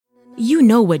You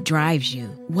know what drives you,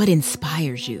 what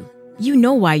inspires you. You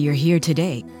know why you're here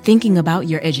today, thinking about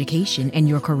your education and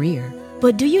your career.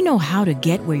 But do you know how to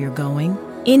get where you're going?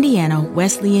 Indiana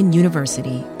Wesleyan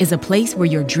University is a place where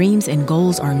your dreams and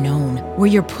goals are known, where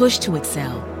you're pushed to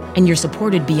excel, and you're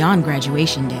supported beyond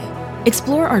graduation day.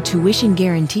 Explore our tuition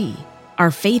guarantee,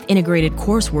 our faith-integrated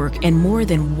coursework, and more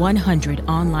than 100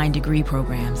 online degree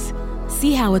programs.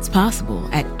 See how it's possible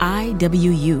at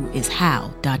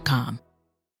iwuishow.com.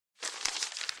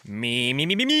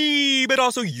 Me, but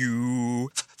also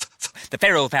you. The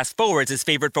Pharaoh fast-forwards his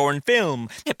favorite foreign film,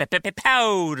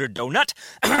 Powder Donut.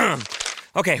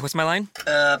 Okay, what's my line?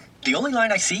 The only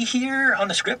line I see here on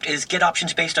the script is get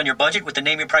options based on your budget with the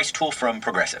Name Your Price tool from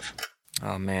Progressive.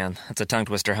 Oh, man, that's a tongue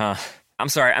twister, huh? I'm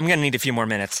sorry, I'm gonna need a few more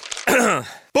minutes.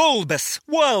 Bulbous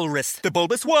Walrus, the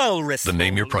Bulbous Walrus. The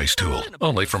Name Your Price tool,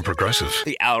 only from Progressive.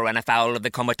 The owl ran afoul of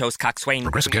the comatose coxswain.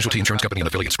 Progressive Casualty Insurance Company and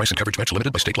affiliates. Price and coverage match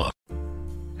limited by state law.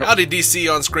 Howdy,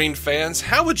 DC On Screen fans.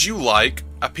 How would you like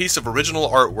a piece of original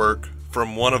artwork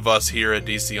from one of us here at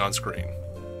DC On Screen?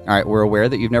 All right, we're aware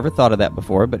that you've never thought of that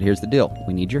before, but here's the deal.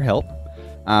 We need your help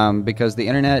because the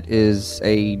internet is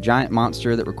a giant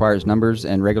monster that requires numbers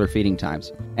and regular feeding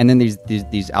times. And then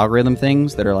these algorithm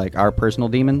things that are like our personal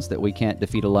demons that we can't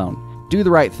defeat alone. Do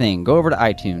the right thing. Go over to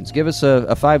iTunes. Give us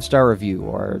a 5-star review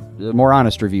or a more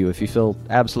honest review if you feel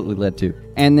absolutely led to.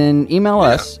 And then email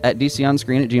us at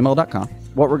dconscreen@gmail.com.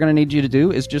 What we're going to need you to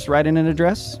do is just write in an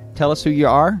address. Tell us who you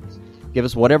are. Give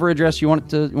us whatever address you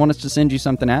want us to send you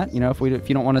something at. You know, if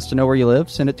you don't want us to know where you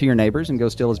live, send it to your neighbors and go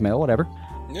steal his mail, whatever.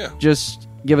 Yeah. Just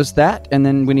give us that, and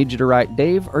then we need you to write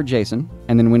Dave or Jason,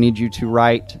 and then we need you to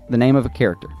write the name of a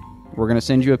character. We're going to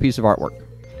send you a piece of artwork.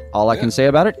 All I can say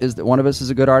about it is that one of us is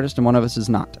a good artist and one of us is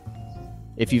not.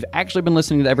 If you've actually been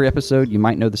listening to every episode, you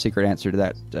might know the secret answer to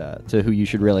that, to who you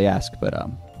should really ask. But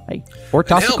hey, or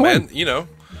toss a coin. Man, you know,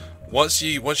 once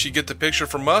you get the picture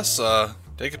from us,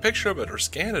 take a picture of it or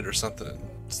scan it or something. And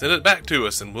send it back to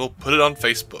us, and we'll put it on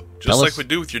Facebook, just like we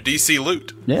do with your DC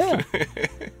loot. Yeah.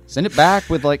 Send it back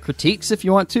with like critiques if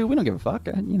you want to. We don't give a fuck,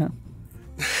 you know.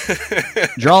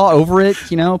 Draw over it,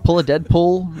 you know. Pull a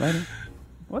Deadpool. Right?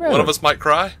 Whatever. One of us might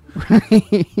cry.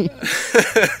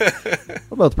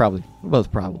 We'll both probably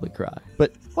cry.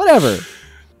 But whatever.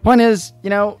 Point is, you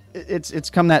know, it's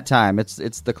come that time. It's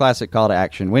the classic call to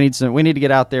action. We need to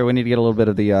get out there. We need to get a little bit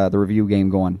of the review game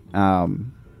going.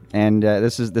 And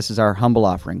this is our humble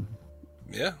offering.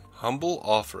 Yeah, humble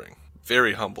offering.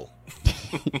 Very humble.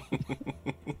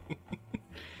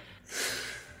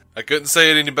 I couldn't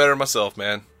say it any better myself,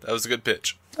 man. That was a good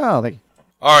pitch. Oh, thank you.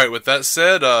 All right, with that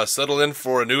said, settle in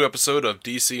for a new episode of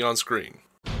DC On Screen.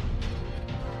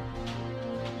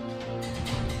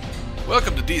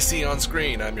 Welcome to DC On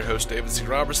Screen. I'm your host, David C.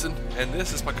 Robertson, and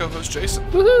this is my co-host, Jason.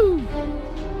 Woohoo!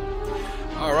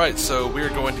 All right, so we're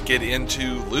going to get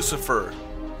into Lucifer,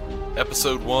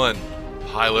 Episode 1,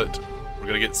 Pilot. We're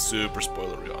going to get super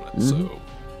spoilery on it, so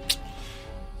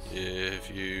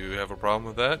if you have a problem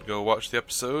with that, go watch the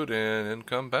episode and then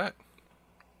come back.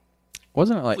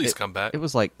 Wasn't it like... Please come back. It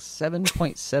was like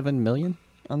 7.7 million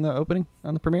on the opening,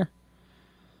 on the premiere?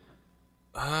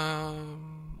 I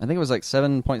think it was like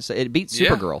 7.7. It beat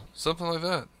Supergirl. Yeah, something like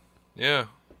that. Yeah.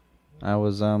 I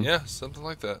was... yeah, something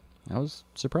like that. I was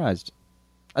surprised.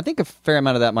 I think a fair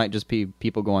amount of that might just be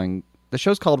people going, the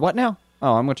show's called what now?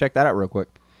 Oh, I'm going to check that out real quick.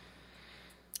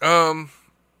 A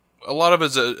lot of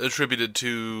it's attributed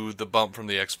to the bump from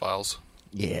the X-Files.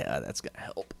 Yeah, that's going to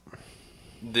help.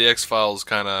 The X-Files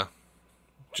kind of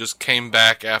just came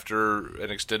back after an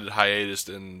extended hiatus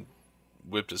and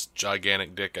whipped his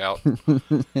gigantic dick out.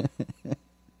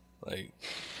 Like,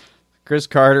 Chris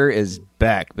Carter is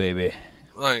back, baby.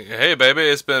 Like, hey, baby,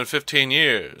 it's been 15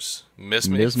 years. Miss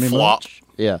me? Flop. Much?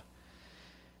 Yeah.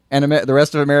 And the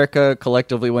rest of America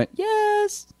collectively went,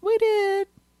 yes, we did.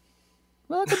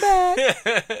 Welcome back.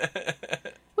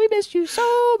 We missed you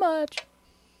so much.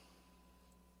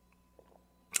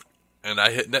 And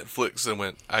I hit Netflix and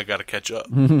went, I gotta catch up.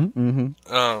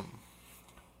 Mm-hmm.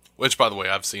 Which, by the way,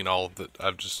 I've seen all of it.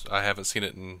 I haven't seen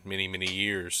it in many, many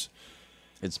years.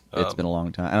 It's been a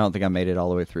long time. I don't think I made it all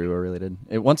the way through. I really did.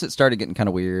 Once it started getting kind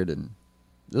of weird, and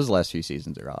those last few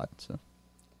seasons are odd. So,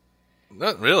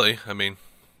 not really. I mean,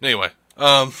 anyway,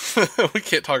 we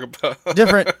can't talk about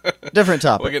different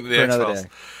topic. We'll get into the X-Files.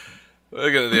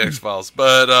 We'll get into the X-Files,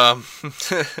 but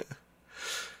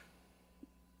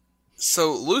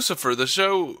so Lucifer, the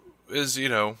show is, you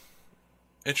know,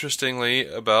 interestingly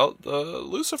about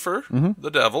Lucifer,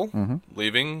 the devil,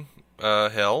 leaving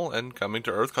hell and coming to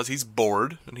Earth because he's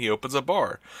bored and he opens a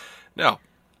bar. Now,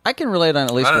 I can relate on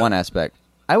at least one aspect.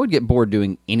 I would get bored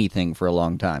doing anything for a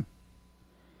long time.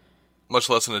 Much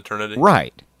less an eternity.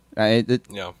 Right.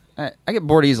 Yeah. I get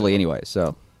bored easily anyway,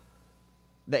 so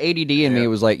the ADD in me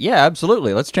was like, yeah,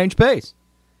 absolutely, let's change pace.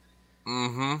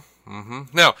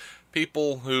 Now,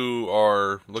 people who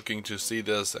are looking to see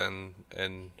this and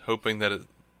hoping that it's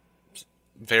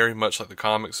very much like the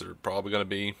comics are probably going to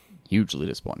be hugely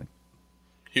disappointed.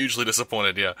 Hugely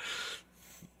disappointed, yeah.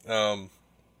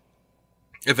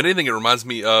 If anything, it reminds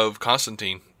me of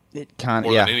Constantine. It kind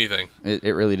more than anything.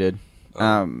 It really did.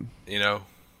 You know,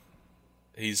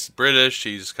 he's British.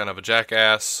 He's kind of a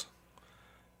jackass.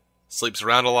 Sleeps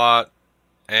around a lot,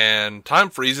 and time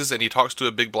freezes, and he talks to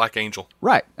a big black angel.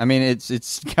 Right. I mean,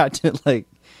 it's got to like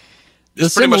the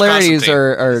It's pretty much similarities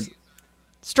are Constantine.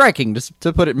 striking, just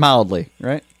to put it mildly.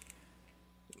 Right.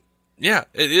 Yeah,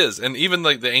 it is, and even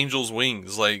like the angel's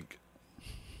wings, like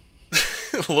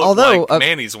look like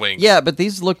Manny's wings. Yeah, but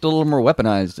these looked a little more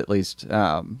weaponized, at least.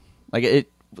 Like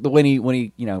when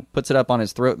he puts it up on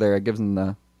his throat there, it gives him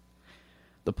the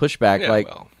pushback.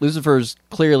 Yeah, Lucifer's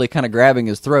clearly kind of grabbing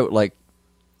his throat, like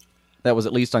that was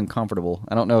at least uncomfortable.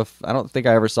 I don't think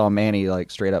I ever saw Manny like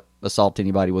straight up assault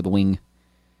anybody with a wing.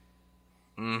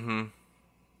 Mm-hmm.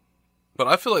 But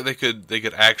I feel like they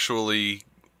could actually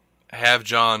have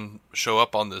John show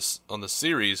up on this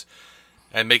series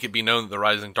and make it be known that the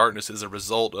Rising Darkness is a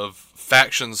result of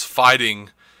factions fighting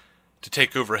to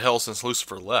take over Hell since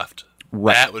Lucifer left.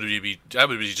 Right. That would be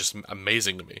just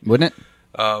amazing to me, wouldn't it?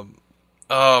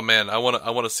 Oh man, I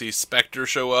want to see Spectre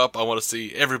show up. I want to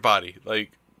see everybody.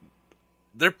 Like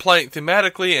they're playing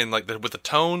thematically and like with the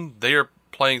tone, they are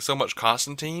playing so much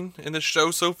Constantine in this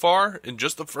show so far in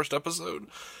just the first episode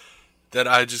that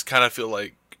I just kind of feel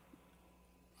like,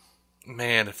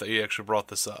 man, if they actually brought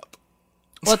this up.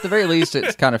 Well, at the very least,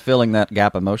 it's kind of filling that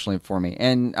gap emotionally for me.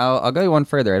 And I'll go one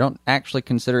further. I don't actually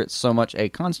consider it so much a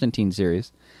Constantine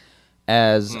series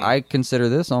as I consider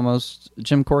this almost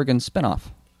Jim Corrigan's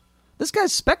spinoff. This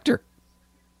guy's Spectre.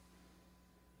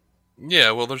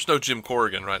 Yeah, well, there's no Jim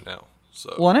Corrigan right now.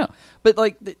 So. Well, I know. But,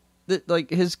 like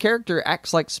his character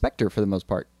acts like Spectre for the most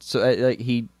part. So, like,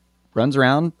 he runs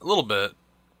around... A little bit.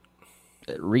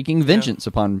 Wreaking vengeance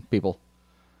upon people.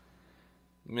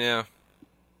 Yeah.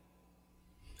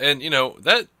 And,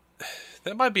 that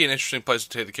might be an interesting place to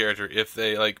take the character if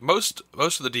they, like, most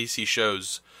of the DC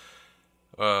shows,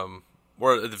 or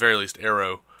at the very least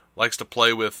Arrow, likes to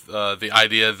play with the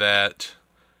idea that,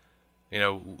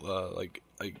 like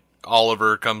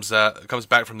Oliver comes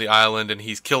back from the island and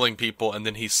he's killing people, and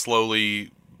then he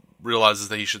slowly realizes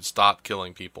that he should stop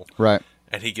killing people. Right.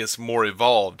 And he gets more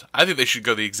evolved. I think they should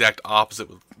go the exact opposite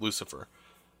with Lucifer.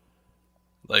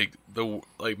 Like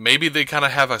maybe they kind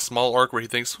of have a small arc where he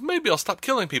thinks, maybe I'll stop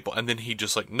killing people, and then he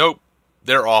just like, nope,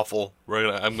 they're awful.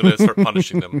 I'm gonna start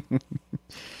punishing them.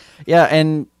 Yeah,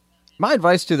 and my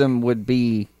advice to them would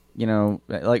be,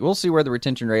 like we'll see where the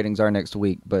retention ratings are next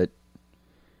week, but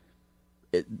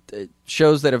it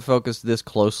shows that have focused this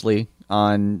closely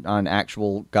on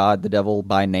actual God, the devil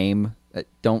by name,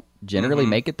 don't generally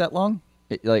make it that long.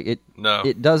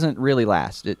 It doesn't really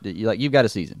last. You've got a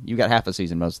season. You've got half a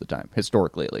season most of the time,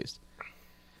 historically at least.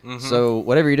 Mm-hmm. So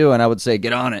whatever you're doing, I would say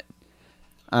get on it.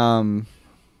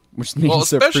 Which means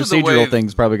the procedural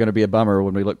thing's probably going to be a bummer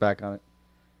when we look back on it.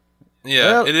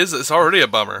 Yeah, it is. It's already a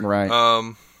bummer.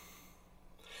 Right.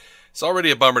 It's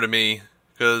already a bummer to me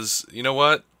because you know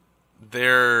what?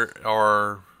 There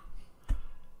are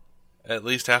at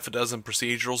least half a dozen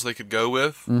procedurals they could go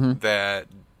with that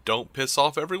don't piss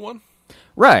off everyone.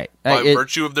 Right. By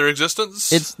virtue of their existence.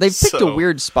 They've picked a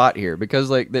weird spot here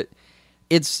because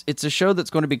it's a show that's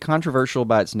going to be controversial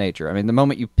by its nature. I mean, the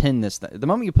moment you pin this, the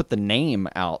moment you put the name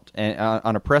out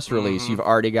on a press release, you've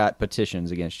already got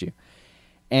petitions against you.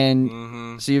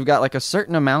 And so you've got like a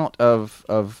certain amount of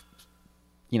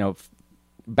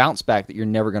bounce back that you're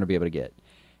never going to be able to get.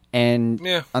 And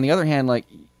on the other hand, like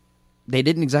they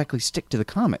didn't exactly stick to the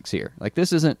comics here. Like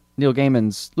this isn't Neil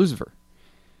Gaiman's Lucifer.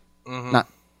 Not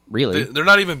really. They're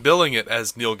not even billing it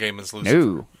as Neil Gaiman's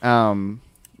Lucifer. No.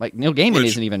 Like Neil Gaiman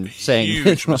isn't even saying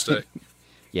huge mistake.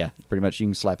 Yeah, pretty much. You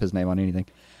can slap his name on anything,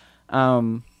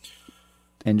 and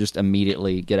just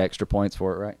immediately get extra points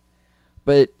for it, right?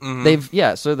 But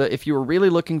so if you were really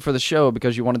looking for the show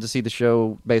because you wanted to see the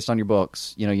show based on your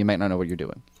books, you might not know what you're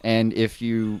doing. And if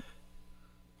you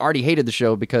already hated the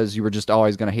show because you were just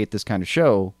always going to hate this kind of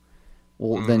show,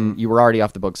 well, then you were already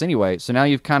off the books anyway. So now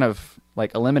you've kind of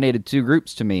like eliminated two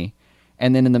groups to me.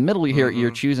 And then in the middle here, you're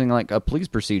choosing like a police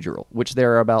procedural, which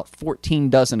there are about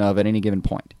 14 dozen of at any given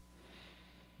point.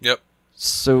 Yep.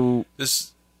 So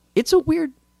it's a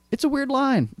weird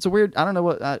line. It's a weird, I don't know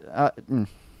what,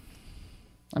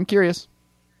 I'm curious.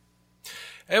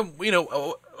 And,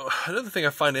 another thing I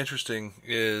find interesting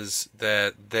is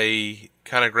that they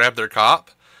kind of grab their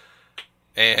cop,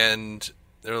 and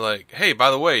they're like, "Hey,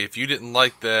 by the way, if you didn't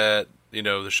like that,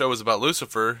 the show was about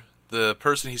Lucifer, the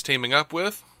person he's teaming up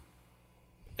with,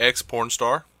 ex-porn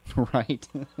star." Right.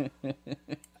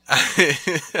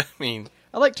 I mean,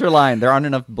 I liked her line. There aren't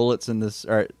enough bullets in this.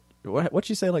 Or what'd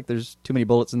she say? Like, there's too many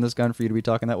bullets in this gun for you to be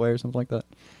talking that way, or something like that.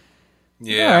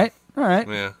 yeah. All right.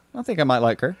 Yeah. I think I might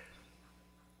like her.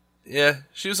 Yeah,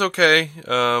 she was okay.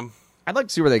 I'd like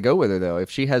to see where they go with her, though.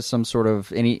 If she has some sort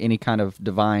of any kind of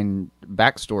divine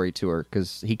backstory to her,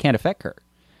 because he can't affect her.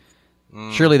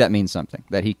 Surely that means something,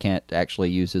 that he can't actually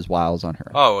use his wiles on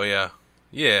her. Oh, yeah.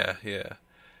 Yeah.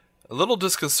 A little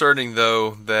disconcerting,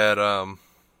 though, that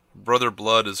Brother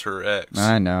Blood is her ex.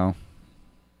 I know.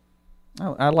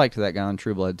 I liked that guy on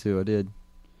True Blood, too. I did.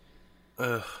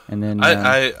 And then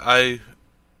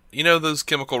those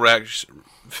chemical reactions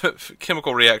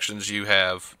you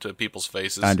have to people's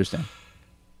faces. I understand.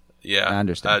 Yeah, I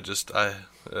understand.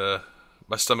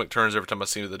 My stomach turns every time I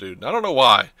see the dude. And I don't know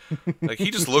why. Like,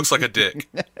 he just looks like a dick.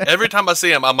 Every time I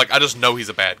see him, I'm like, I just know he's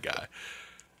a bad guy.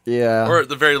 Yeah. Or at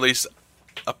the very least,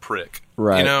 a prick.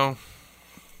 Right. I know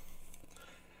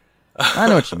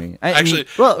what you mean. I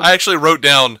actually wrote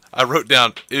down,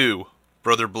 ew,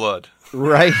 Brother Blood.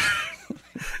 Right.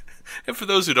 And for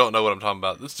those who don't know what I'm talking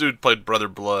about, this dude played Brother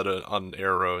Blood on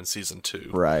Arrow in season 2.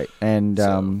 Right. And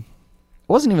it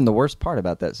wasn't even the worst part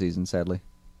about that season, sadly.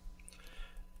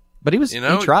 But he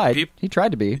tried. He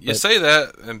tried to be. You say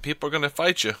that, and people are going to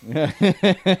fight you.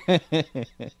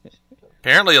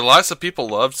 Apparently, lots of people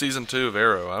loved season 2 of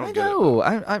Arrow. I don't get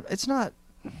it. It's not.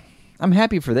 I'm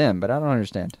happy for them, but I don't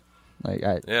understand. Like,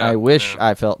 I wish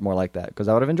I felt more like that, because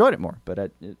I would have enjoyed it more. But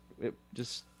it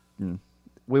just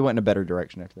we went in a better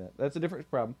direction after that. That's a different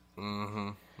problem.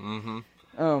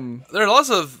 There are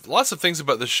lots of things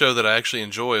about this show that I actually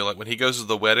enjoy, like when he goes to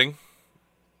the wedding.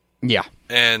 Yeah.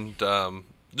 And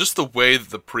just the way that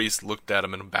the priest looked at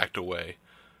him and backed away.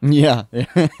 Yeah.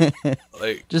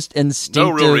 Like, just instinctive.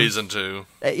 No real reason to.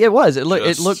 It was. It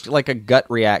looked like a gut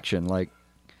reaction. Like,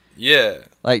 yeah.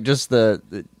 Like, just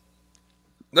the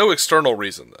no external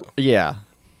reason, though. Yeah.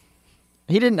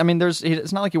 He didn't. I mean,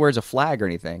 it's not like he wears a flag or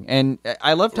anything. And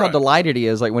I loved how delighted he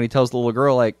is, like, when he tells the little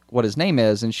girl, like, what his name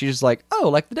is, and she's just like, "Oh,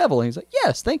 like the devil." And he's like,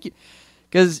 "Yes, thank you."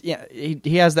 Because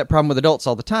he has that problem with adults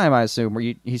all the time, I assume,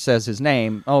 where he says his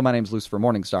name, "Oh, my name's Lucifer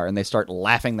Morningstar," and they start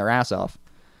laughing their ass off.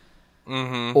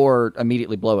 Mm-hmm. Or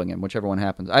immediately blowing him, whichever one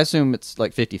happens. I assume it's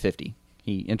like 50-50.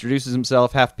 He introduces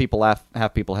himself, half people laugh,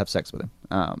 half people have sex with him.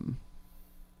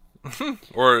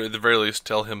 Or at the very least,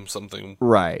 tell him something.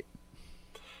 Right.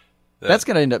 That's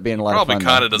going to end up being a lot of fun. Probably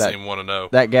kind of doesn't even want to know.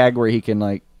 That gag where he can,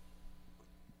 like,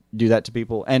 do that to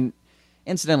people. And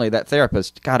incidentally, that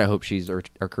therapist, God, I hope she's a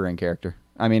recurring character.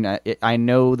 I mean, I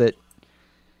know that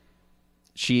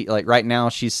she, like, right now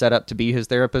she's set up to be his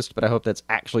therapist, but I hope that's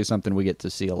actually something we get to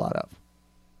see a lot of.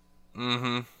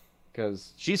 Mm-hmm.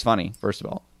 Because she's funny, first of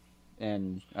all.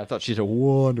 And I thought she did a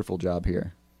wonderful job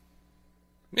here.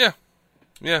 Yeah.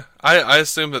 Yeah. I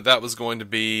assumed that was going to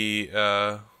be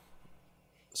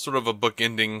sort of a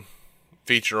book-ending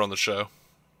feature on the show.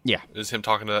 Yeah. Is him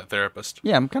talking to that therapist.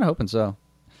 Yeah, I'm kind of hoping so.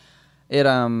 It,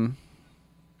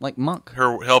 like Monk.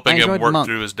 Her helping him work Monk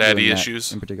through his daddy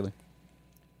issues. In particular.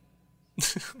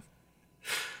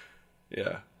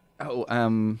 Yeah.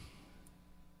 Oh,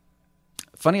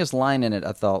 funniest line in it,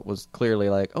 I thought, was clearly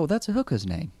like, "Oh, that's a hooker's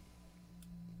name."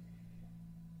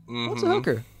 Mm-hmm. What's a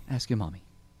hooker? Ask your mommy.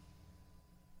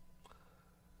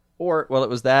 Or, well, it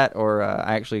was that, or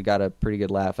I actually got a pretty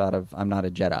good laugh out of "I'm not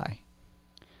a Jedi."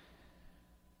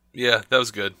 Yeah, that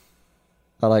was good.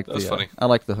 That was funny. I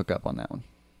liked the hookup on that one.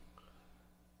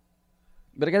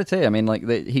 But I got to tell you, I mean, like,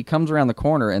 he comes around the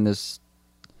corner in this,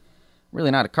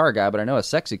 really not a car guy, but I know a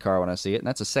sexy car when I see it, and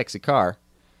that's a sexy car.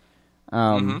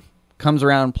 Comes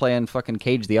around playing fucking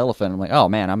Cage the Elephant. I'm like, oh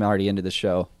man, I'm already into this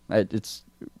show.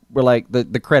 We're like,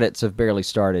 the credits have barely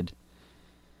started.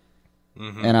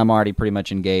 Mm-hmm. And I'm already pretty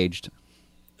much engaged.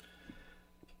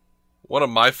 One of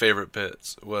my favorite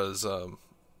bits was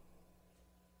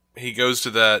he goes to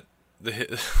that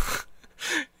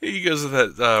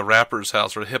rapper's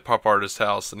house or hip hop artist's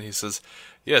house, and he says,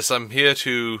 "Yes, I'm here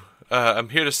to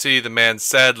see the man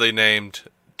sadly named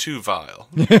Too Vile."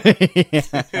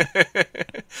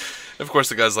 Of course,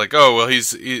 the guy's like, "Oh, well,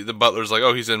 the butler's like,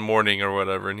 oh, he's in mourning or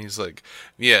whatever," and he's like,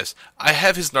 "Yes, I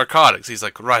have his narcotics." He's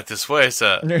like, "Right this way,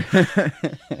 sir."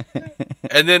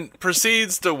 And then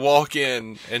proceeds to walk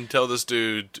in and tell this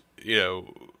dude,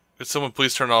 could someone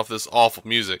please turn off this awful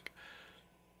music?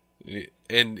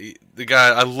 And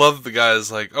I love the guy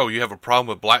is like, "Oh, you have a problem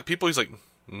with black people?" He's like,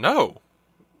 "No.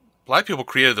 black people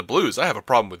created the blues. I have a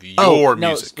problem with your no,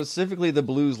 music. Specifically the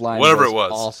blues line. Whatever was it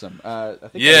was. Awesome. I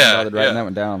think I didn't bother writing that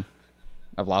one down.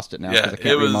 I've lost it now because I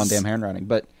can't read my own damn handwriting.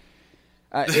 But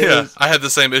I had the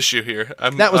same issue here.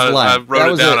 That was the line. I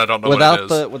wrote it down. I don't know what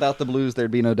it is. Without the blues, there'd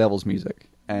be no Devil's music.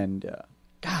 And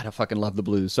God, I fucking love the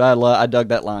blues. So I dug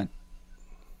that line.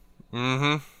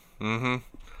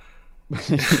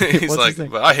 He's like,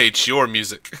 but I hate your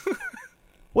music.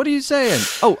 What are you saying?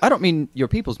 Oh, I don't mean your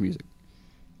people's music.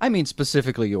 I mean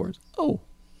specifically yours. Oh.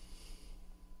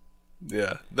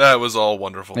 Yeah, that was all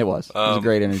wonderful. It was. It was a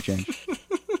great interchange.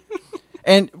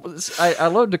 And I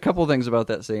loved a couple things about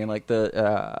that scene. Like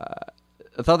I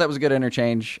thought that was a good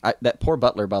interchange. That poor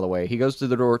butler, by the way, he goes to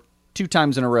the door 2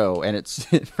 times in a row, and it's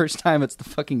first time it's the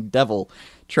fucking devil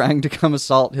trying to come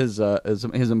assault his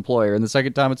employer, and the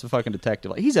second time it's a fucking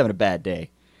detective. Like, he's having a bad day.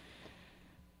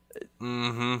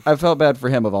 I felt bad for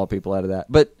him of all people out of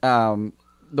that, but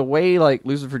the way like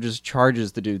Lucifer just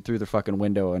charges the dude through the fucking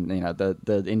window, and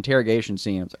the interrogation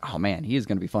scene. It's like, oh man, he is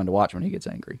going to be fun to watch when he gets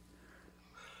angry.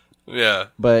 Yeah,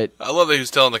 but I love that he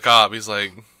was telling the cop. He's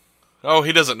like, "Oh,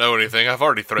 he doesn't know anything. I've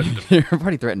already threatened him. I've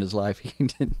already threatened his life. He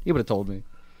would have told me."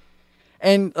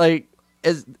 And like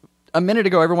as a minute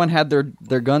ago, everyone had their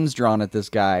guns drawn at this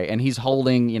guy, and he's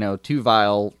holding 2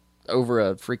 vial over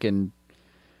a freaking,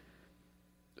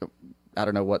 I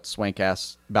don't know what swank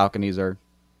ass balconies are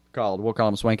called. We'll call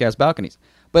them swank ass balconies.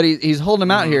 But he's holding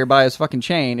him out here by his fucking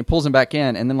chain. He pulls him back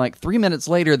in, and then like 3 minutes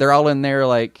later, they're all in there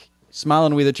like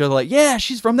smiling with each other, like, yeah,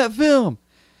 she's from that film.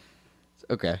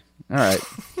 Okay, all right.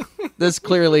 This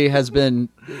clearly has been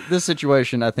this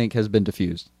situation. I think has been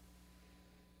diffused.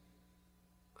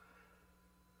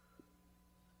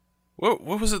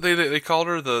 What was it they called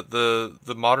her?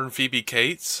 The modern Phoebe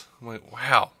Cates? I'm like,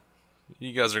 wow.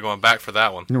 You guys are going back for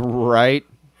that one. Right.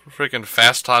 Freaking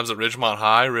Fast Times at Ridgemont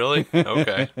High, really?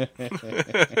 Okay.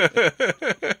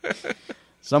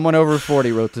 Someone over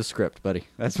 40 wrote the script, buddy.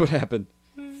 That's what happened.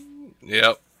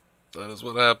 Yep. That is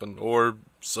what happened. Or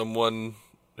someone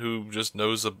who just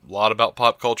knows a lot about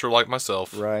pop culture like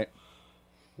myself. Right.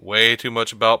 Way too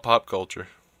much about pop culture.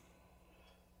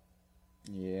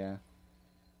 Yeah.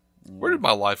 Where did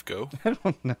my life go? I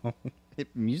don't know. It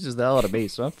amuses the hell out of me,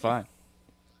 so I'm fine.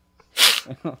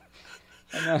 I'm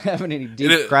not having any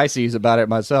deep crises about it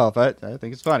myself. I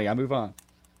think it's funny. I move on.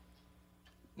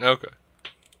 Okay.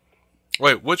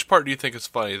 Wait, which part do you think is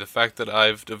funny? The fact that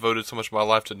I've devoted so much of my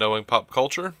life to knowing pop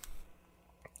culture?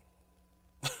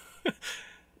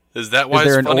 Is that why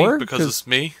it's funny? Because it's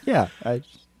me? Yeah.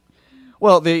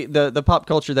 Well, the pop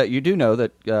culture that you do know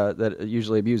that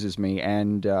usually abuses me,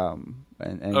 and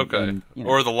okay, and,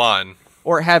 or the line,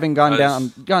 or having gone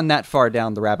that far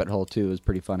down the rabbit hole too is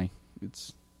pretty funny.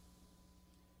 It's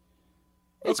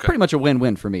okay. Pretty much a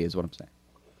win-win for me, is what I'm saying.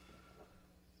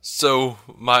 So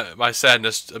my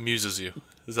sadness amuses you.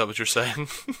 Is that what you're saying?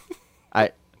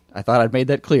 I thought I'd made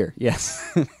that clear. Yes.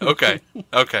 Okay.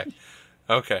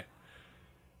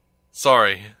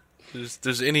 Sorry.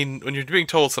 There's when you're being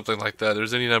told something like that,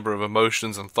 there's any number of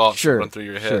emotions and thoughts that run through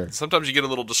your head. Sure. Sometimes you get a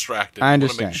little distracted. I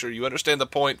understand. You want to make sure you understand the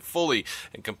point fully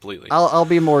and completely. I'll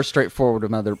be more straightforward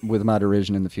with my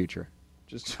derision in the future,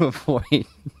 just to avoid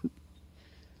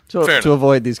to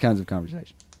avoid these kinds of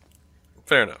conversations.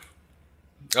 Fair enough.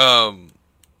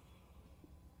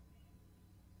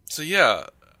 So yeah.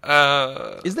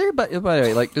 Is there, by the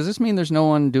way, like, does this mean there's no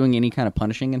one doing any kind of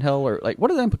punishing in hell, or like, what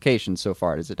are the implications so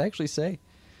far? Does it actually say?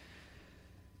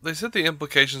 They said the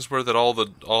implications were that all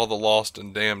the lost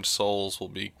and damned souls will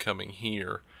be coming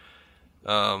here.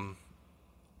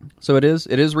 So it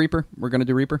is Reaper. We're going to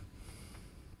do Reaper.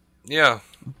 Yeah,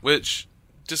 which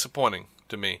disappointing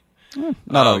to me.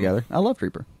 Not altogether. I loved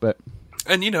Reaper, but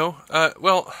and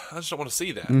well, I just don't want to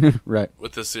see that right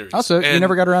with this series. Also, you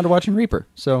never got around to watching Reaper,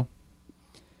 so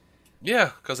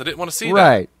yeah, because I didn't want to see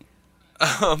that.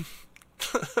 Right.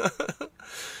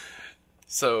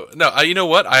 So no, you know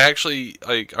what? I actually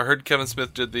I heard Kevin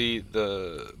Smith did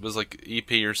the was like EP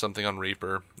or something on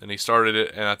Reaper, and he started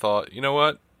it, and I thought, you know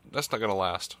what? That's not going to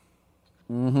last.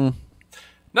 Mm-hmm.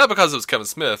 Not because it was Kevin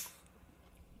Smith.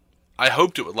 I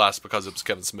hoped it would last because it was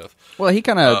Kevin Smith. Well, he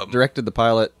kind of directed the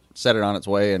pilot, set it on its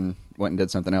way, and went and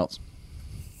did something else.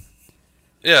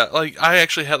 Yeah, like I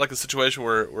actually had like a situation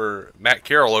where Matt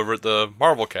Carroll over at the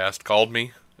Marvel Cast called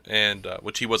me, and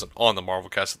which he wasn't on the Marvel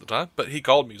Cast at the time, but he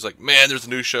called me. He was like, "Man, there's a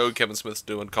new show Kevin Smith's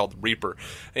doing called The Reaper,"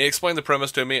 and he explained the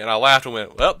premise to me, and I laughed and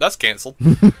went, "Well, that's canceled."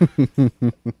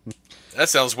 That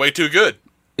sounds way too good.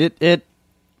 It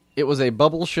was a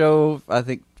bubble show, I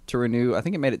think, to renew. I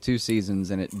think it made it 2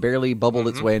 seasons, and it barely bubbled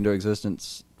its way into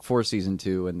existence for season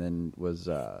 2, and then was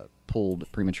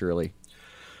pulled prematurely.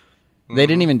 They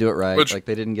didn't even do it right. Which, like,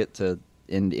 they didn't get to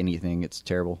end anything. It's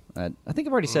terrible. I think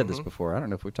I've already said this before. I don't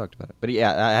know if we've talked about it. But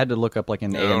yeah, I had to look up like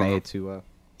an AMA to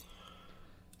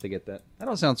get that. That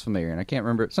all sounds familiar, and I can't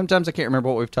remember. Sometimes I can't remember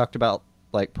what we've talked about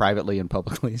like privately and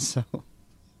publicly. So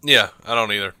yeah, I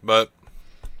don't either. But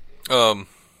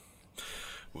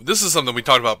this is something we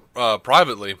talked about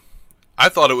privately. I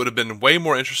thought it would have been way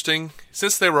more interesting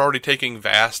since they were already taking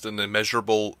vast and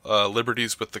immeasurable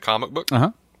liberties with the comic book.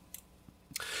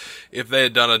 If they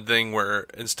had done a thing where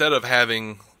instead of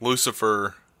having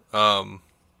Lucifer doing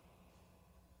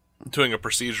a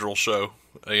procedural show,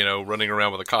 running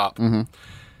around with a cop,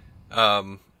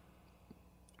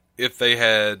 if they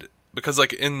had, because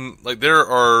there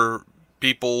are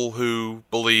people who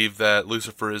believe that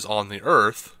Lucifer is on the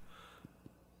earth,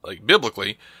 like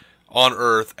biblically, on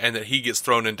earth, and that he gets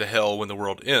thrown into hell when the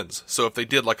world ends. So if they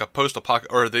did like a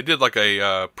or they did like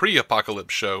a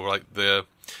pre-apocalypse show, like the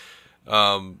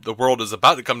world is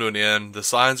about to come to an end, the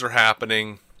signs are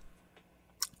happening,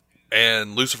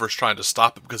 and Lucifer's trying to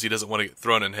stop it because he doesn't want to get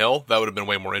thrown in hell, that would have been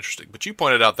way more interesting. But you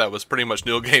pointed out that was pretty much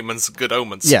Neil Gaiman's Good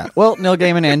Omens. Yeah, well, Neil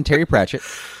Gaiman and Terry Pratchett.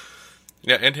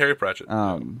 Yeah, and Terry Pratchett.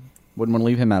 Wouldn't want to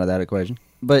leave him out of that equation.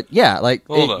 But yeah, like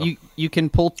you can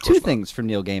pull two things from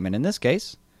Neil Gaiman in this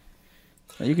case.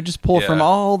 You could just pull from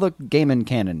all the Gaiman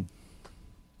canon.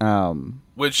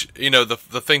 Which,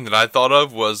 the thing that I thought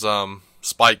of was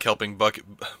Spike helping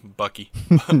Buffy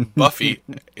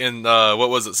in what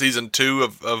was it, season 2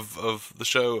 of the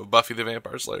show Buffy the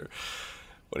Vampire Slayer,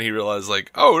 when he realized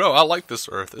oh no, I like this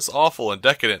Earth, it's awful and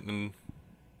decadent, and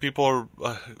people are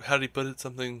how did he put it,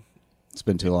 something, it's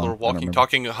been too long, they're walking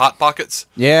talking hot pockets.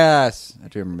 Yes, I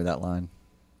do remember that line.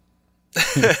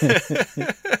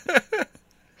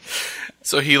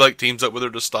 So he teams up with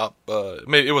her to stop.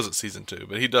 Maybe it wasn't season 2,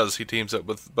 but he teams up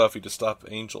with Buffy to stop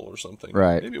Angel or something.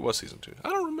 Right? Maybe it was season 2. I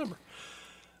don't remember.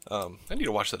 I need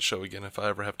to watch that show again if I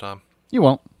ever have time. You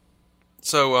won't.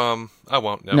 So I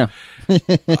won't. No.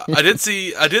 I did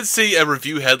see a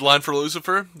review headline for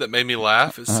Lucifer that made me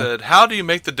laugh. It said, "How do you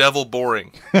make the devil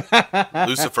boring?"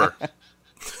 Lucifer.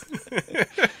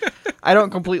 I don't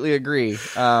completely agree.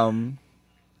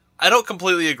 I don't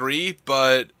completely agree,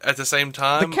 but at the same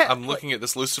time, I'm looking at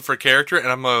this Lucifer character, and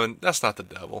I'm going, that's not the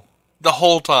devil. The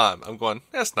whole time, I'm going,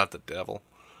 that's not the devil.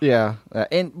 Yeah.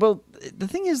 And, well, the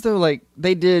thing is, though,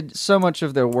 they did so much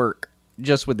of their work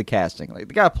just with the casting. The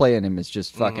guy playing him is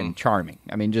just fucking charming.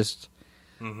 I mean, just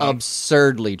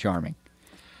absurdly charming.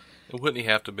 Wouldn't he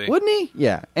have to be? Wouldn't he?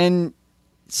 Yeah. And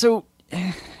so...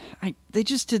 they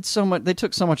just did so much. They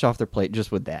took so much off their plate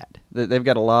just with that. They've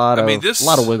got a lot of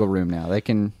wiggle room now. They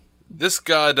can. This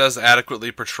guy does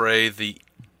adequately portray the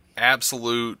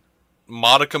absolute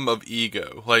modicum of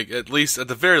ego, at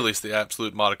the very least, the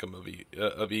absolute modicum of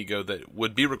ego that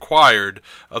would be required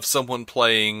of someone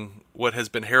playing what has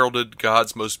been heralded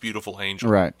God's most beautiful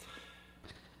angel. Right.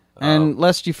 And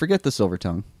lest you forget the silver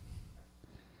tongue.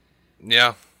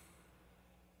 Yeah.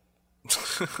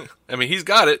 I mean, he's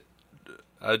got it.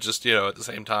 I just, at the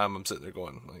same time, I'm sitting there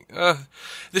going,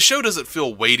 the show doesn't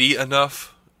feel weighty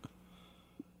enough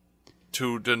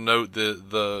to denote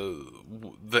the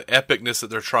epicness that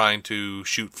they're trying to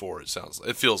shoot for. It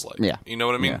feels like, you know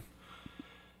what I mean? Yeah.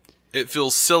 It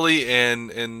feels silly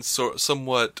and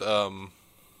somewhat, I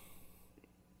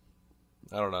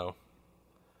don't know,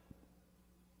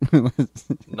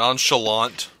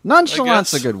 nonchalant.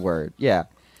 Nonchalant's a good word. Yeah,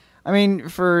 I mean,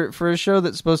 for a show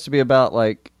that's supposed to be about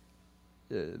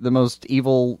the most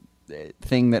evil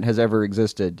thing that has ever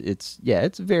existed, it's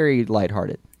very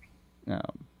lighthearted. It's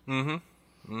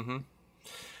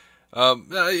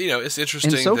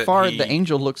interesting. And so far, the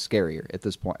angel looks scarier at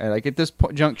this point. At this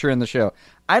juncture in the show,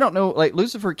 I don't know.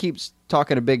 Lucifer keeps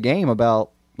talking a big game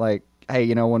about hey,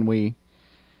 when we,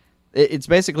 it's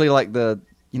basically you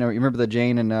remember the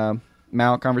Jane and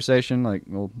Mal conversation.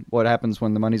 What happens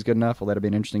when the money's good enough? Well, that'll be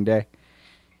an interesting day.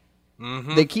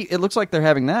 It looks like they're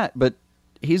having that, but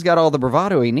he's got all the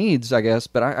bravado he needs, I guess.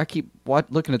 But I keep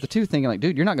looking at the two, thinking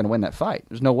dude, you're not going to win that fight.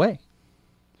 There's no way.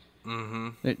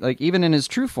 Even in his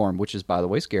true form, which is, by the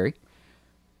way, scary.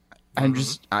 I'm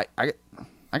just I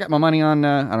got my money on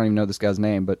I don't even know this guy's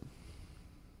name, but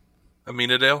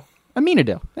Amenadiel.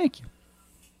 Thank you.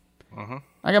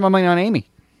 I got my money on Amy.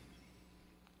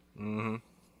 The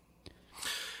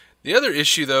other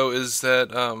issue, though, is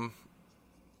that I'm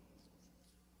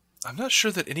not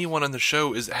sure that anyone on the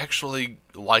show is actually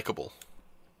likable.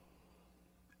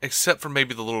 Except for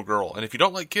maybe the little girl. And if you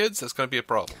don't like kids, that's going to be a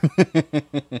problem.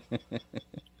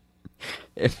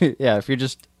 If you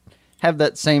just have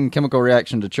that same chemical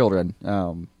reaction to children.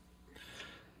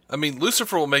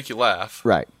 Lucifer will make you laugh.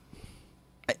 Right.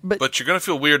 But you're going to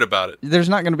feel weird about it. There's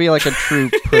not going to be like a true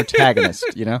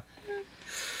protagonist, you know?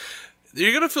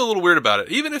 You're going to feel a little weird about it,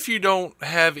 even if you don't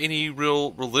have any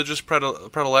real religious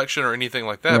predilection or anything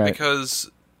like that, Right. because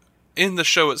in the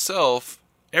show itself,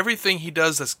 everything he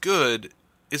does that's good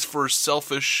is for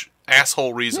selfish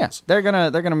asshole reasons.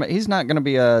 Yeah, he's not gonna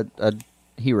be a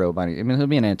hero by any. I mean, he'll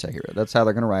be an anti-hero. That's how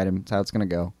they're gonna write him. That's how it's gonna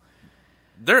go.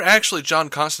 They're actually John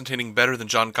Constantining better than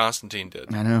John Constantine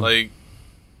did. I know. Like,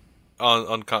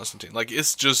 on Constantine. Like,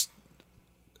 it's just,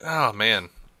 oh man.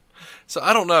 So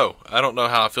I don't know. I don't know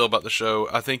how I feel about the show.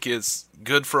 I think it's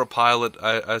good for a pilot,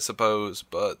 I suppose,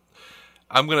 but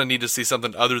I'm gonna need to see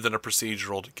something other than a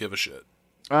procedural to give a shit.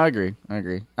 I agree.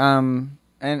 And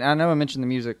I know I mentioned the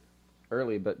music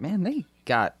early, but man, they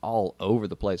got all over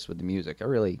the place with the music.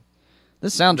 The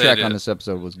soundtrack on this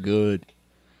episode was good.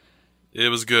 It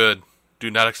was good. Do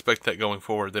not expect that going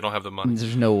forward. They don't have the money.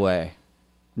 There's no way.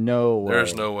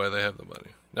 There's no way they have the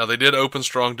money. Now, they did open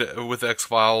strong with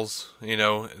X-Files. You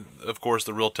know, of course,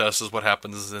 the real test is what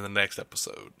happens in the next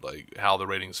episode, like how the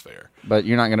ratings fare. But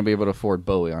you're not going to be able to afford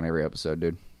Bowie on every episode,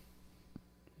 dude.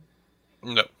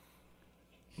 No.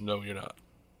 No, you're not.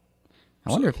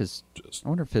 I wonder if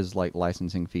his like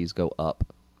licensing fees go up.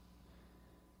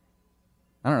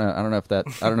 I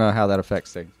don't know how that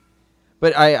affects things.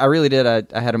 But I really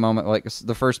did. I had a moment like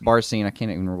the first bar scene. I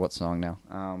can't even remember what song now.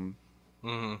 Do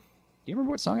you remember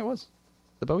what song it was?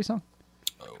 The Bowie song?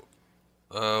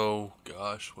 Oh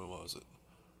gosh, what was it?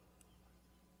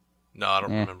 No, I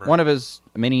don't remember. One of his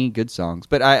many good songs.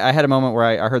 But I had a moment where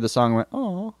I heard the song and went,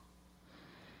 oh.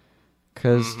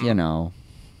 Because, you know,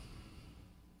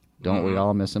 don't we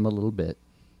all miss him a little bit?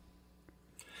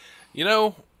 You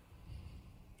know,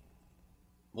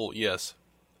 well, yes.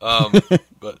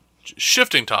 But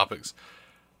shifting topics,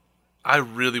 I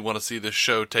really want to see this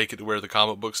show take it to where the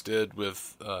comic books did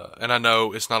with, and I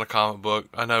know it's not a comic book,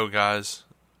 I know, guys,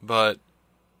 but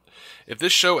if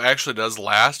this show actually does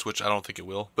last, which I don't think it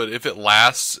will, but if it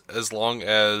lasts as long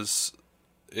as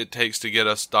it takes to get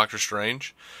us Doctor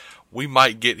Strange, we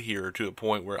might get here to a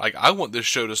point where, like, I want this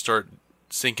show to start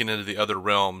sinking into the other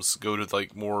realms, go to,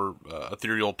 like, more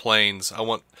ethereal planes. I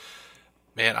want,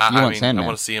 man, I want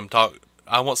to see him talk.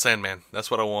 I want Sandman. That's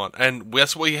what I want. And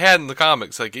that's what he had in the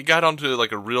comics. Like, it got onto,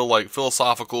 like, a real, like,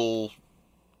 philosophical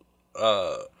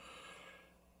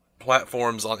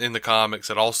platforms in the comics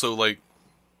that also, like,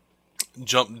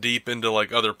 jumped deep into,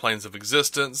 like, other planes of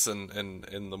existence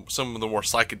and some of the more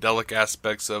psychedelic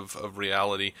aspects of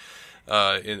reality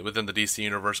within the DC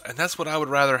universe. And that's what I would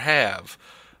rather have.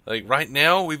 Like, right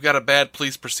now, we've got a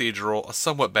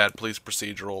somewhat bad police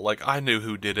procedural. Like, I knew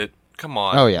who did it. Come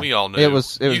on. Oh, yeah. We all knew. It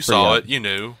was you saw it. You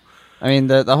knew. I mean,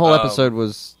 the whole episode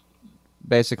was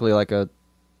basically like a...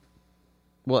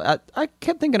 Well, I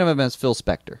kept thinking of him as Phil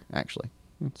Spector, actually.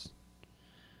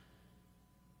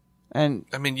 And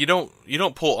I mean, you don't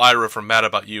pull Ira from Mad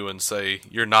About You and say,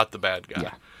 you're not the bad guy.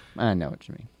 Yeah, I know what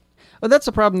you mean. Well, that's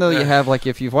the problem, though, you have. Like,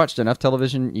 if you've watched enough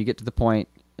television, you get to the point...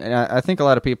 And I think a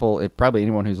lot of people, probably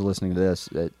anyone who's listening to this,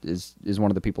 is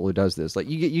one of the people who does this. Like,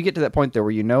 you get to that point, though,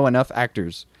 where you know enough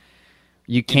actors...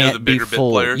 You can't be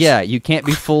fooled. Yeah, you can't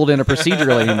be fooled in a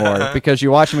procedural anymore because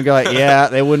you watch them and go, like, yeah,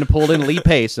 they wouldn't have pulled in Lee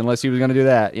Pace unless he was going to do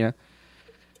that, you know?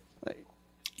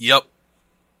 Yep.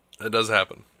 That does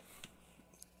happen.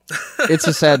 It's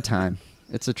a sad time.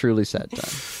 It's a truly sad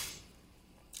time.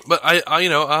 But I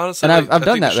honestly... And I've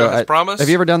done that, though. Promise. Have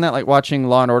you ever done that, like watching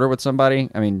Law & Order with somebody?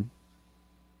 I mean,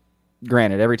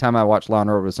 granted, every time I watch Law &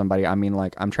 Order with somebody, I mean,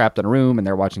 like, I'm trapped in a room and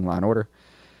they're watching Law & Order.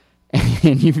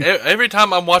 Every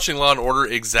time I'm watching Law &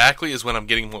 Order exactly is when I'm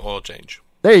getting my oil change.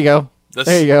 There you go.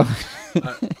 There you go.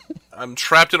 I'm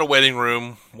trapped in a waiting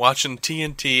room watching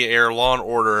TNT air Law &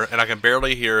 Order, and I can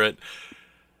barely hear it.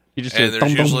 You just and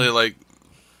there's usually like,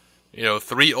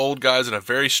 three old guys and a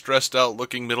very stressed out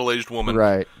looking middle-aged woman.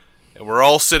 Right. And we're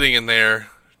all sitting in there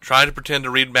trying to pretend to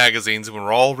read magazines, and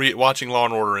we're all watching Law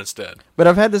 & Order instead. But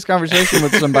I've had this conversation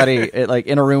with somebody, like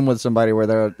in a room with somebody, where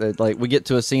they're like, we get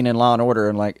to a scene in Law & Order,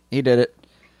 and like, he did it.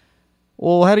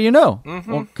 Well, how do you know?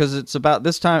 Mm-hmm. Well, because it's about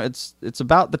this time. It's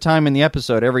about the time in the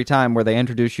episode every time where they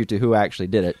introduce you to who actually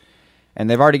did it, and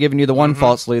they've already given you the one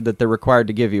false lead that they're required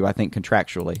to give you, I think,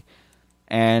 contractually.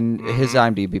 And his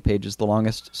IMDb page is the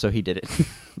longest, so he did it.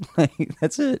 Like,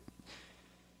 that's it.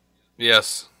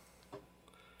 Yes.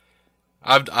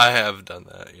 I have done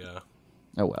that, yeah.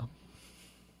 Oh, well.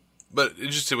 But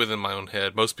it's just within my own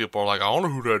head. Most people are like, I don't know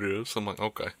who that is. I'm like,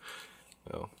 okay.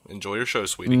 Well, enjoy your show,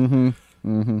 sweetie.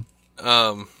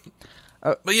 But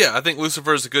yeah, I think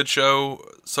Lucifer is a good show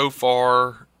so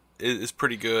far. It's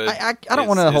pretty good. I don't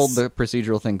want to hold the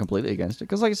procedural thing completely against it,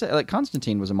 because like I said, like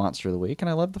Constantine was a monster of the week, and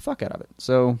I loved the fuck out of it.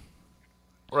 So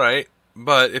Right.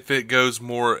 But if it goes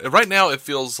more... Right now, it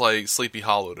feels like Sleepy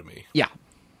Hollow to me. Yeah.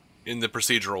 In the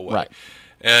procedural way. Right.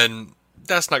 And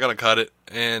that's not going to cut it.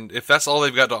 And if that's all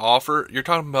they've got to offer, you're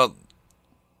talking about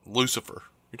Lucifer.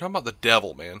 You're talking about the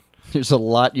devil, man. There's a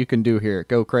lot you can do here.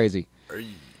 Go crazy. Are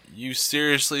you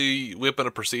seriously whipping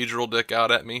a procedural dick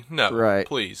out at me? No. Right.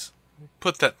 Please.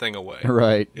 Put that thing away.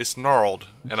 Right. It's gnarled,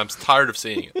 and I'm tired of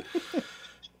seeing it.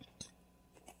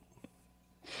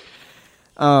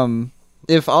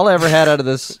 If all I ever had out of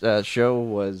this show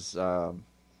was...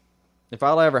 if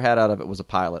all I ever had out of it was a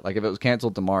pilot, like if it was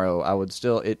canceled tomorrow, I would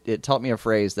still... It taught me a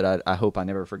phrase that I hope I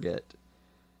never forget.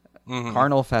 Mm-hmm.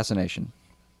 Carnal fascination.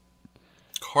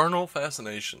 Carnal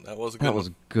fascination. That was a good one. That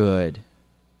was good.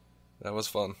 That was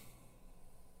fun.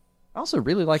 I also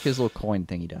really like his little coin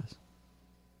thing he does.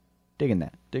 Digging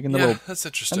that. Digging the yeah, little... that's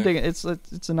interesting. I'm digging, it's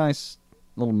a nice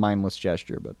little mindless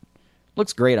gesture, but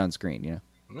looks great on screen, you know?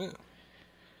 Yeah.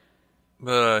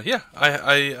 But, yeah,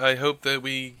 I hope that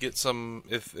we get some...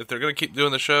 If they're going to keep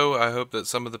doing the show, I hope that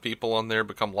some of the people on there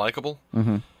become likable.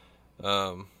 Mm-hmm.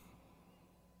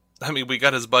 I mean, we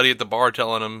got his buddy at the bar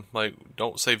telling him, like,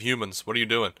 don't save humans. What are you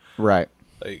doing? Right.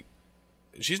 Like,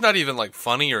 she's not even, like,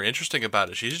 funny or interesting about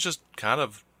it. She's just kind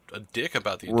of a dick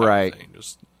about the entire thing.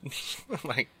 Just,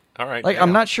 like, all right. Like,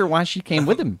 I'm not sure why she came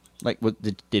with him. Like,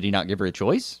 did he not give her a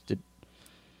choice?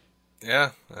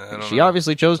 Yeah. She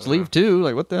obviously chose to leave, too.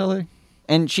 Like, what the hell?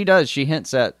 And she does. She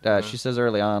hints at, she says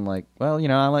early on, like, well, you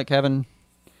know, I like having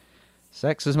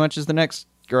sex as much as the next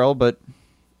girl, but,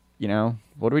 you know,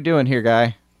 what are we doing here,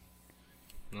 guy?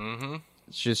 Mm-hmm.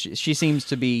 It's just, she seems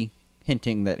to be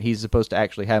hinting that he's supposed to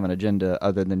actually have an agenda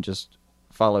other than just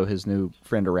follow his new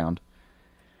friend around.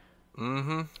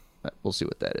 Mm-hmm. But we'll see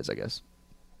what that is, I guess.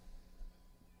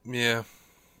 Yeah.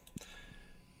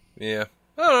 Yeah.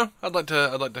 I don't know. I'd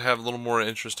like to have a little more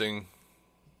interesting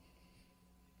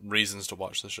reasons to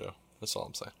watch the show. That's all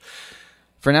I'm saying.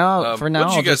 For now,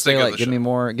 I'll just say, like, give me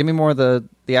more of the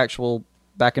actual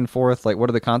back and forth. Like, what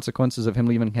are the consequences of him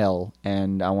leaving hell?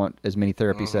 And I want as many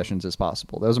therapy sessions as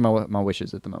possible. Those are my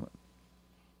wishes at the moment.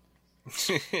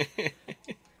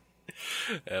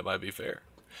 That might be fair.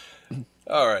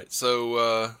 All right,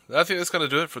 so I think that's going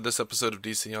to do it for this episode of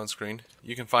DC On Screen.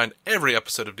 You can find every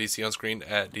episode of DC On Screen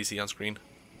at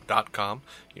dconscreen.com.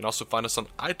 You can also find us on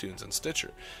iTunes and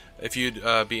Stitcher. If you'd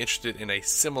be interested in a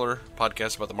similar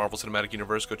podcast about the Marvel Cinematic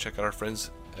Universe, go check out our friends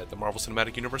at the Marvel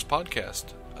Cinematic Universe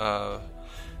podcast.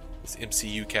 It's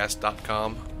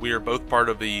mcucast.com. We are both part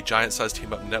of the Giant Size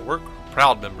Team Up Network,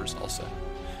 proud members, I'll say.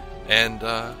 And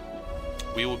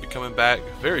we will be coming back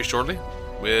very shortly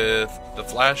with The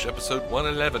Flash episode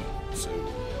 111. So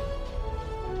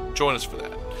join us for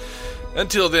that.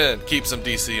 Until then, keep some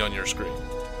DC on your screen.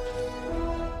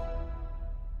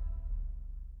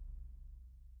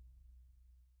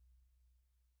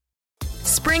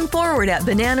 Spring forward at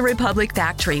Banana Republic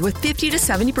Factory with 50 to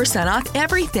 70% off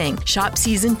everything. Shop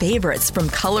season favorites from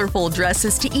colorful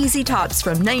dresses to easy tops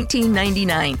from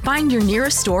 $19.99. Find your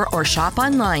nearest store or shop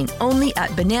online only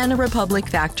at Banana Republic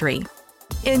Factory.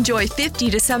 Enjoy 50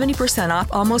 to 70% off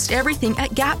almost everything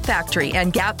at Gap Factory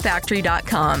and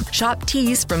gapfactory.com. Shop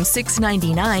tees from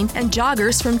 $6.99 and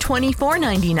joggers from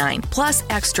 $24.99. Plus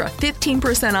extra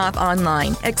 15% off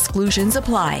online. Exclusions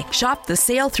apply. Shop the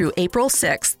sale through April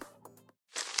 6th.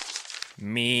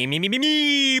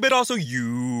 Me, but also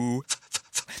you.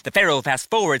 The Pharaoh fast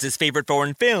forwards his favorite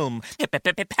foreign film,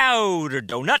 Powder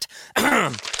Donut.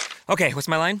 Okay, what's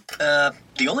my line?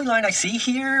 The only line I see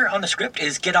here on the script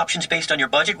is get options based on your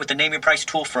budget with the name your price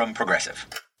tool from Progressive.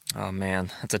 Oh man,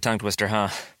 that's a tongue twister, huh?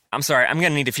 I'm sorry, I'm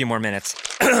gonna need a few more minutes.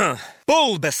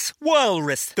 Bulbous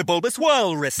Walrus, the Bulbous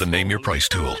Walrus. The Name Your Price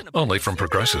tool, only from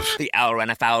Progressive. The owl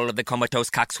ran afoul of the comatose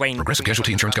coxswain. Progressive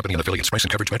Casualty Insurance Company and affiliates. Price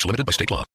and coverage match limited by state law.